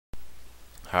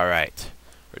Alright,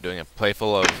 we're doing a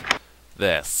playful of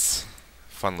this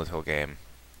fun little game.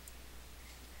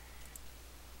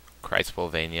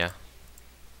 Criswelvania.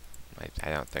 I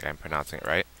don't think I'm pronouncing it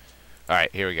right.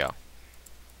 Alright, here we go.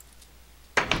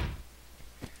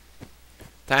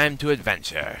 Time to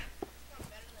adventure.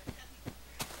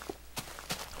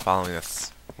 Following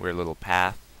this weird little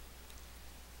path.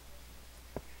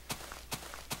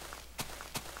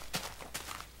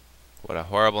 What a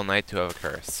horrible night to have a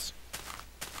curse.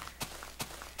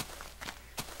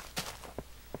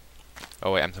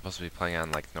 Oh wait, I'm supposed to be playing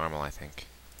on like normal, I think.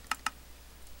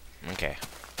 Okay.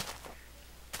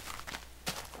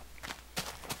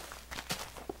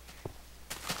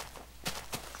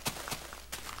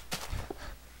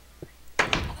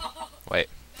 Wait.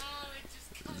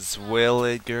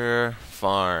 Zwilliger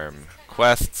Farm.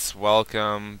 Quests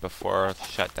welcome before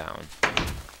shutdown.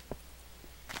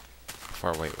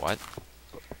 Before, wait, what?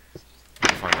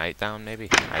 Before night down, maybe?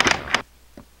 I don't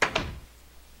know.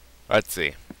 Let's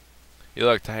see. You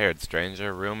look tired,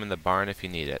 stranger. Room in the barn if you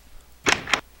need it.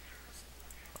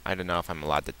 I don't know if I'm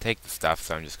allowed to take the stuff,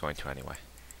 so I'm just going to anyway.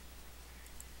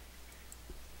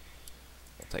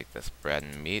 We'll take this bread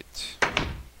and meat.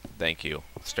 Thank you,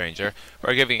 stranger,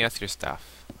 for giving us your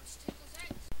stuff.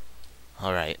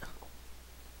 Alright.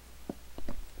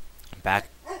 Back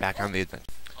on the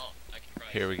adventure.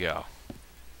 Here we go.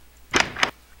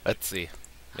 Let's see.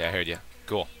 Yeah, I heard you.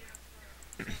 Cool.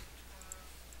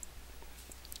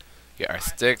 Get our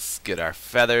sticks, get our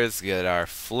feathers, get our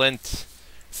flint.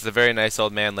 This is a very nice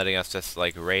old man letting us just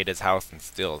like raid his house and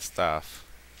steal his stuff.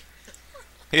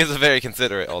 He is a very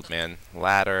considerate old man.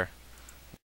 Ladder.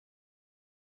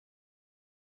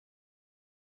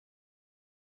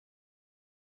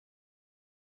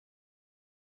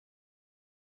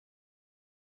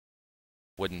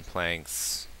 Wooden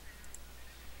planks.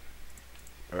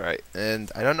 Alright,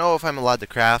 and I don't know if I'm allowed to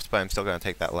craft, but I'm still gonna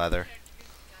take that leather.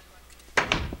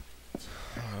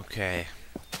 Okay.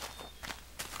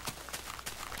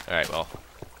 Alright, well.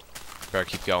 Better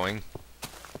keep going.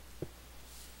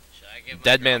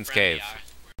 Dead Man's Cave.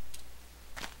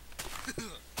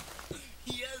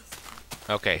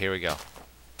 Okay, here we go.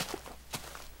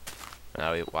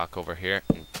 Now we walk over here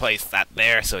and place that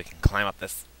there so we can climb up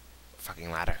this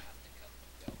fucking ladder.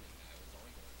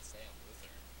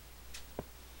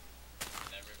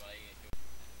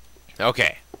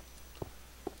 Okay.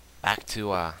 Back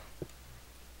to,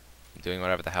 doing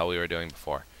whatever the hell we were doing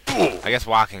before. I guess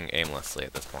walking aimlessly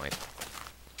at this point.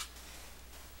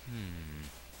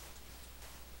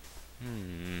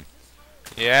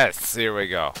 Yes, here we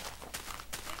go.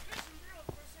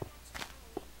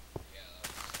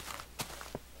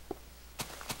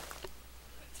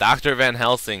 Dr. Van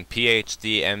Helsing,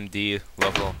 PhD, MD,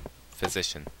 local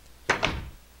physician.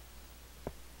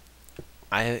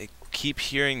 I keep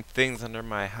hearing things under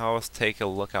my house. Take a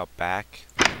look out back.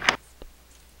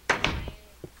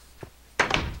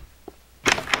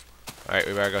 Alright,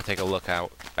 we better go take a look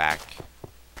out back.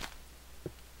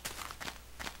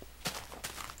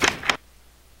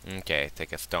 Okay,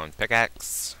 take a stone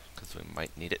pickaxe, because we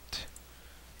might need it.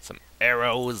 Some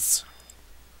arrows.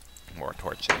 More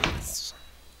torches.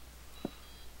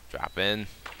 Drop in.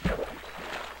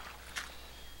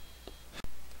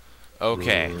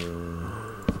 Okay.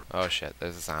 Oh shit,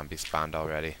 there's a zombie spawned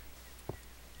already.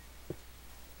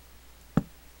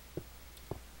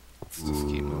 Let's just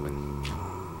keep moving.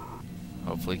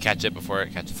 Hopefully catch it before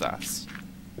it catches us.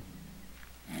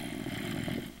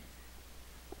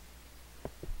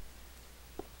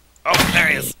 Oh, there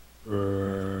he is! We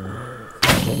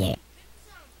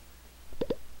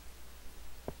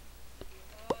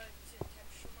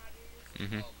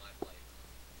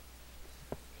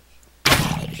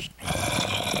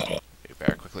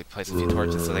better quickly place a few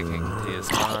torches so they can continue to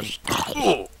spawn.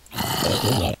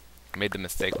 I made the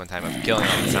mistake one time of killing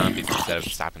all the zombies instead of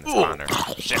stopping the spawner.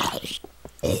 Shit.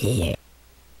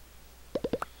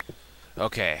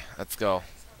 Okay, let's go.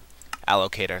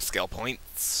 Allocate our skill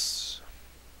points.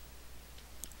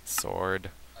 Sword,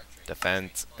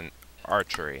 defense, and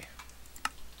archery.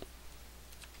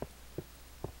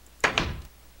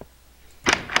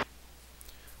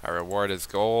 Our reward is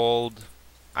gold,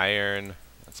 iron.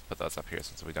 Let's put those up here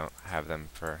since we don't have them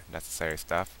for necessary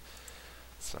stuff.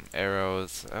 Some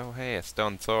arrows. Oh hey, a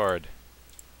stone sword.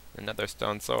 Another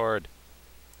stone sword.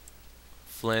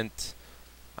 Flint,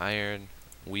 iron,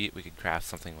 wheat. We could craft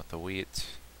something with the wheat.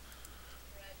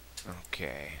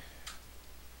 Okay.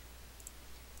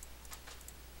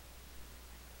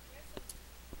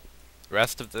 The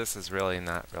rest of this is really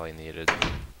not really needed.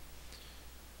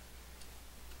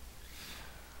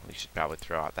 We should probably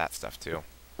throw out that stuff too.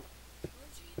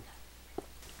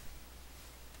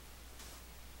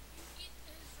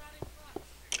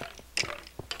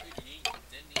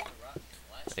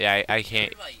 Yeah, I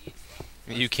can't. Everybody eats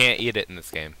raw. You can't eat it in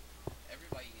this game.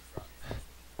 Everybody eats raw fish.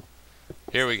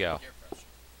 Here we This go.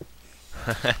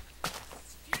 isn't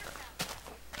peer pressure.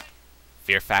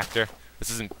 Fear factor? This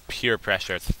isn't pure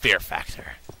pressure, it's fear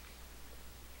factor.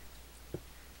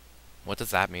 What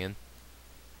does that mean?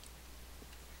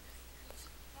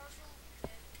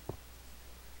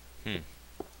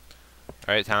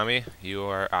 Alright, Tommy, you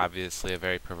are obviously a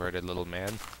very perverted little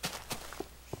man.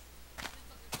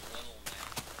 Little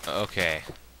man. Okay.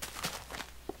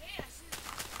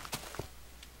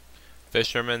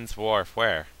 Fisherman's Wharf,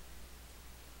 where?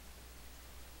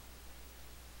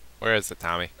 Where is it,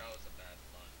 Tommy? That was a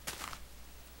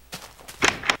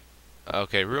bad pun.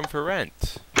 Okay, room for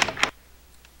rent.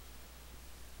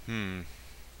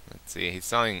 Let's see, he's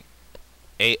selling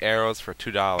 8 arrows for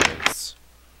 $2.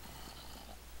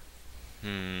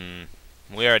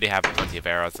 We already have plenty of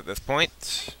arrows at this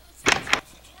point.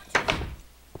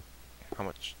 How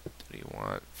much do you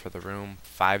want for the room?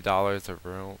 $5 a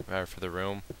room, for the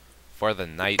room. For the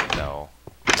night, though.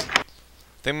 I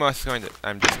think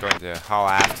I'm just going to haul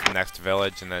ass to the next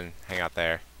village and then hang out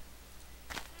there.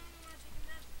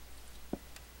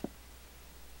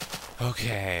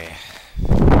 Okay.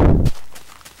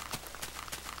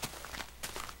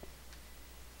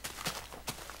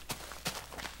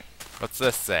 What's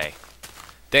this say?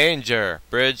 Danger!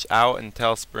 Bridge out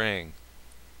until spring.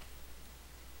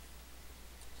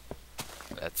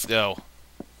 Let's go.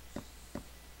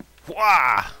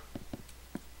 Wah!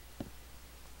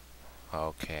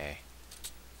 Okay.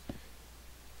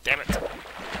 Damn it!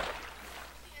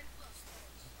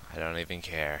 I don't even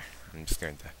care. I'm just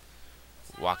going to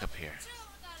walk up here.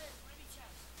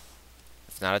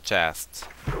 It's not a chest.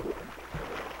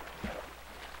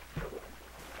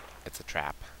 It's a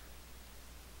trap.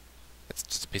 It's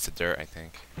just a piece of dirt, I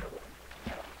think.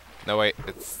 No, wait,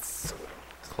 it's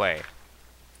clay.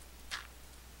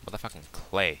 Motherfucking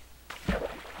clay.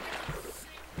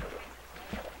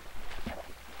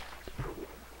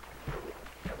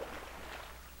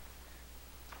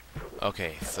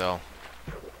 Okay, so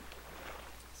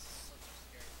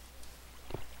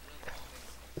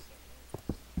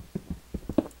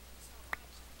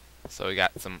we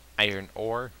got some iron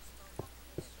ore.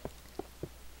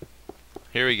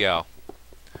 Here we go.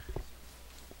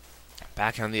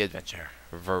 Back on the adventure.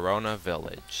 Verona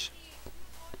Village.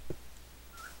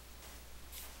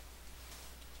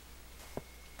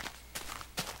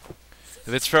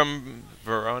 If it's from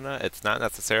Verona, it's not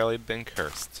necessarily been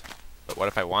cursed. But what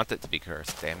if I want it to be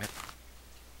cursed, damn it?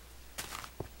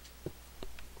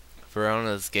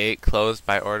 Verona's gate closed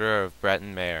by order of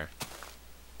Breton mayor.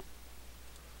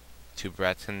 To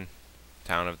Breton,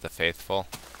 town of the faithful.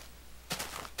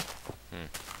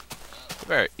 We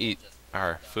better eat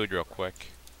our food real quick.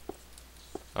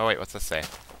 Oh wait, what's this say?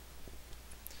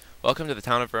 Welcome to the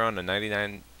town of Verona,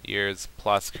 99 years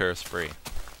plus curse free.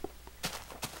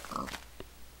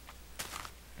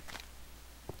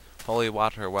 Holy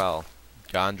water well.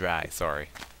 Gone dry, sorry.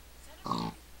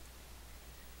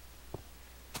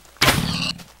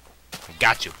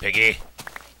 Got you, piggy!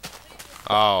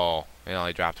 Oh, it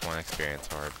only dropped 1 experience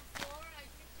orb.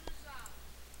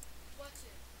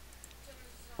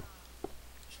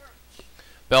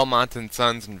 Belmont and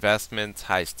Sons investments,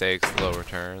 high stakes, low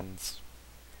returns.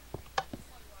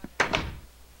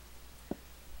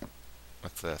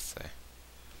 What's this say?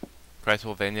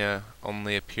 Criswelvania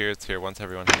only appears here once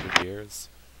every 100 years.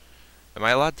 Am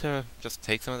I allowed to just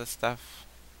take some of this stuff?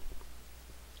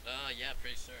 Yeah,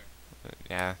 pretty sure.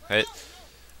 Yeah. Okay.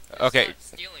 Okay.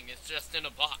 Stealing, it's just in a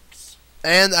box.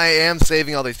 And I am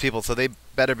saving all these people, so they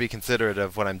better be considerate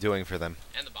of what I'm doing for them.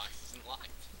 And the box isn't locked.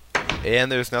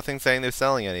 And there's nothing saying they're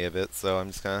selling any of it, so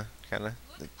I'm just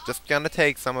gonna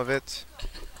take some of it.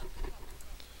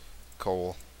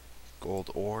 Coal.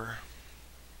 Gold ore.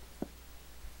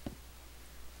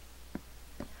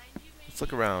 Let's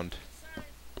look around.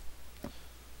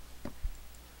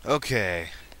 Okay.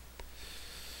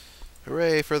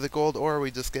 Hooray for the gold ore we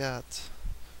just got.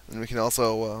 And we can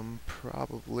also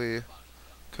probably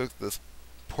cook this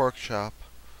pork chop.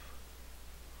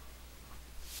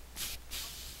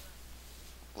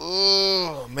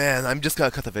 Oh man, I'm just gonna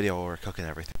cut the video while we're cooking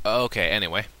everything. Okay,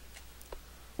 anyway.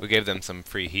 We gave them some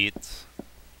free heat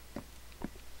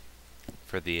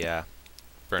for the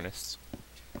furnace.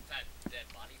 That dead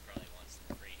body probably wants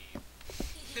some free heat.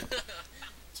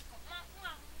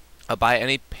 I'll buy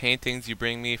any paintings you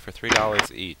bring me for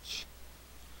 $3 each.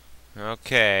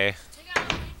 Okay.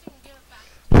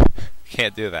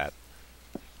 Can't do that.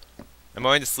 I'm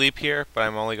going to sleep here, but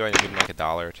I'm only going to give him like $1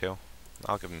 or $2.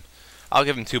 I'll give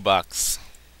him $2.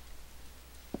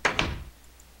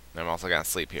 I'm also gonna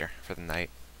sleep here for the night.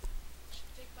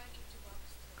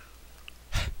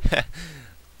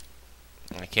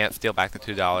 I can't steal back the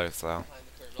 $2 though. Behind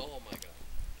the curtain. Oh my god.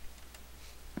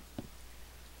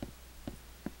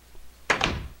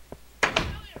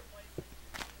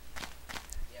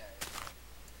 Yeah.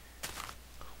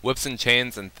 Whips and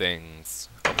chains and things.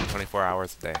 Open 24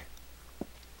 hours a day.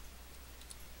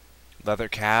 Leather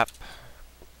cap.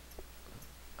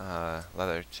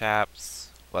 Leather chaps.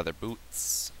 Leather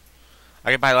boots.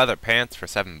 I could buy leather pants for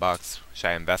 $7. Should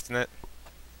I invest in it?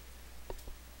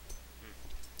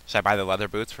 Should I buy the leather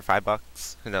boots for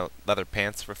 $5? No, leather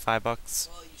pants for $5. Well,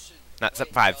 you should Not wait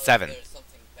 5, until 7. there's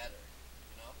something better,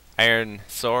 you know? Iron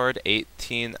sword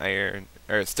 18. Iron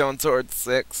or stone sword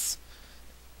 6.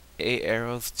 8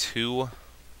 arrows 2.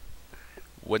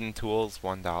 Wooden tools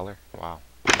 $1. Wow.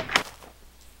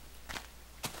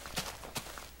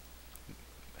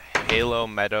 Halo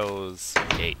Meadows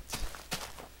 8.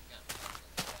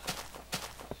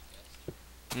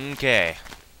 Okay.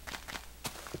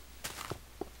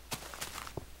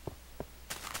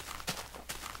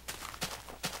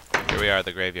 Here we are at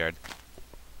the graveyard.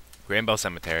 Rainbow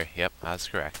Cemetery. Yep, that's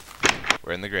correct.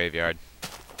 We're in the graveyard.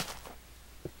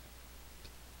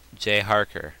 J.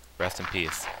 Harker. Rest in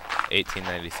peace.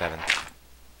 1897.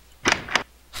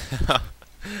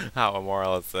 How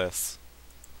immoral is this?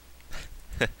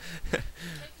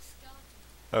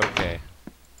 Okay.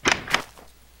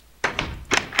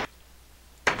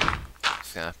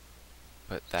 Just gonna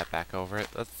put that back over it.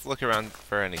 Let's look around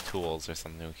for any tools or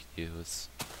something we could use.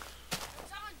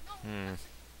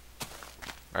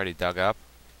 Already dug up.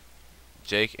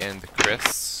 Jake and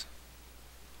Chris.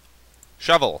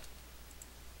 Shovel.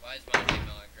 Why is my name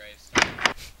on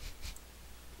gravestone?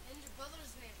 And your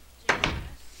brother's name, James.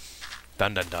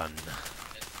 Dun dun dun.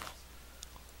 It's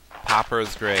awesome.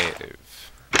 Popper's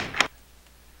grave.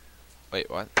 Wait,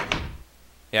 what?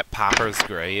 Yep, Popper's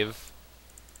grave.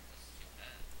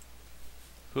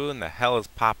 Who in the hell is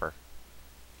Popper?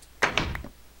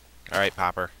 Alright,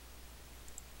 Popper.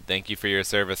 Thank you for your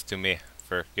service to me,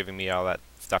 for giving me all that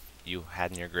stuff you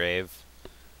had in your grave.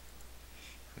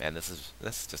 Man, this is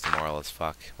just immoral as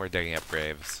fuck. We're digging up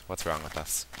graves. What's wrong with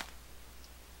us?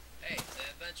 Hey, it's an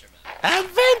adventure, man.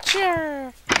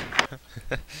 Adventure!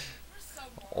 We're so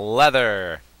bored.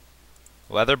 Leather.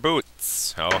 Leather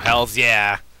boots. Oh, hells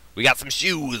yeah. We got some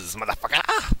shoes, motherfucker.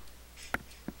 Ah!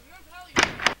 You're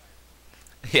probably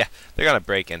Yeah, they're gonna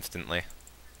break instantly.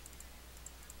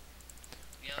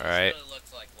 You know, Alright. this really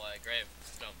looks like what a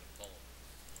gravestone would pull.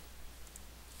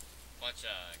 Bunch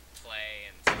of clay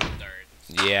and some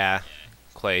dirt. Yeah.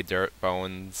 Clay, dirt,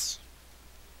 bones.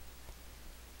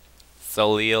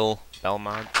 Salil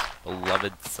Belmont,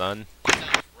 beloved son. He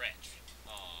sounds rich.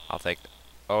 Aw. I'll take.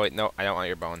 Oh wait, no, I don't want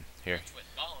your bone. Here, Rich with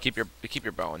bones. keep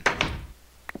your bone.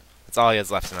 That's all he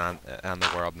has left on the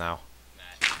world now.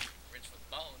 Matt, rich with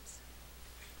bones.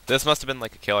 This must have been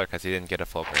like a killer because he didn't get a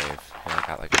full grave. He only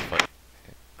got like a foot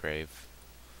grave,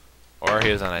 or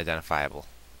he was unidentifiable.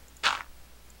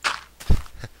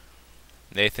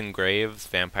 Nathan Graves,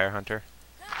 vampire hunter.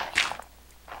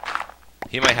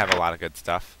 He might have a lot of good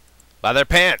stuff. Leather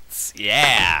pants!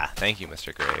 Yeah! Thank you,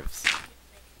 Mr. Graves.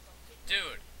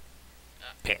 Dude.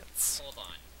 Pants. Hold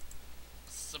on.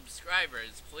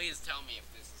 Subscribers, please tell me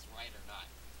if this is right or not.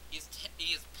 He's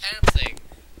pantsing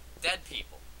dead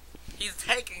people. He's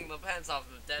taking the pants off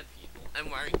of dead people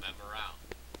and wearing them around.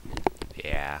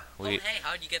 Yeah, Oh, hey,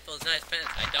 how'd you get those nice pants?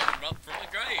 I dug them up from a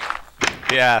grave.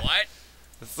 yeah. What?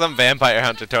 Some vampire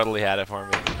hunter totally had it for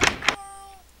me.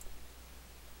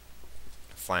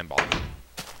 Slime ball.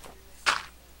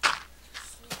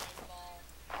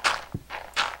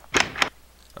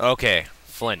 Okay,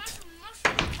 flint.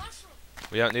 Mushroom.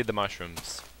 We don't need the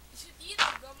mushrooms. You should eat them,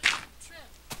 go make some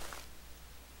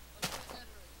trim.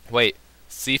 Wait,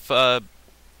 Sifa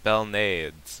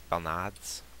Belnades,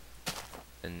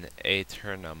 and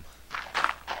Aeternum.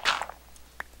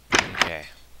 Okay.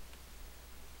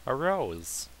 A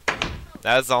rose.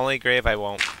 That is the only grave I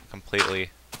won't completely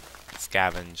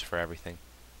scavenge for everything.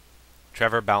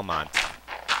 Trevor Belmont. Hey,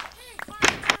 find a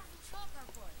Trevor from Shotgun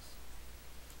Boys.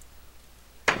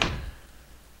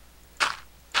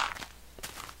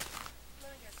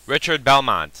 Let me guess. Richard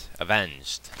Belmont,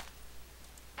 avenged.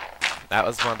 That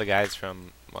was one of the guys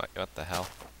from what the hell?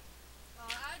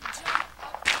 I jump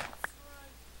up in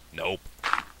front. Nope.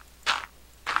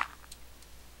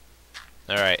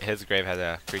 Alright, his grave had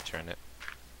a creature in it.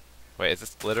 Wait, is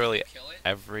this literally Kill it?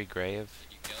 every grave?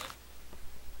 Did you kill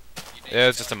it? You did It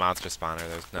was kill just a monster spawner,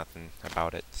 there's nothing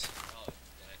about it.